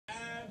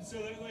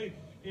absolutely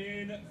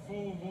in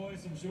full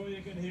voice. I'm sure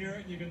you can hear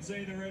it. You can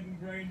see the red and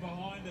green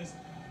behind us.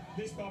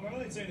 This pub, I've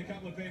only seen a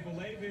couple of people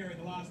leave here in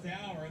the last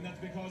hour, and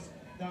that's because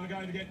they were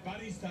going to get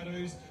buddies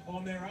tattoos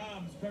on their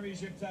arms,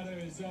 premiership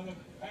tattoos. So, look,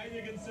 and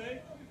you can see,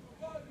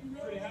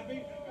 pretty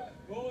happy.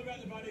 All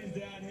about the buddies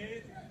down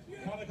here.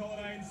 Public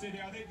holiday in Sydney.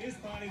 I think this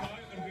party,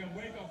 though, it'll be a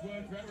week off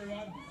work for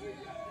everyone.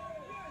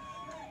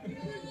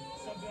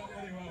 Sums it up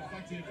really well.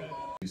 Back to you,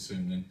 Ben.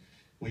 Soon, and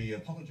we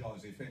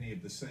apologise if any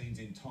of the scenes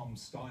in Tom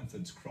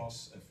Steinford's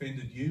Cross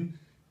offended you.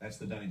 That's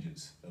the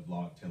dangers of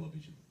live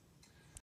television.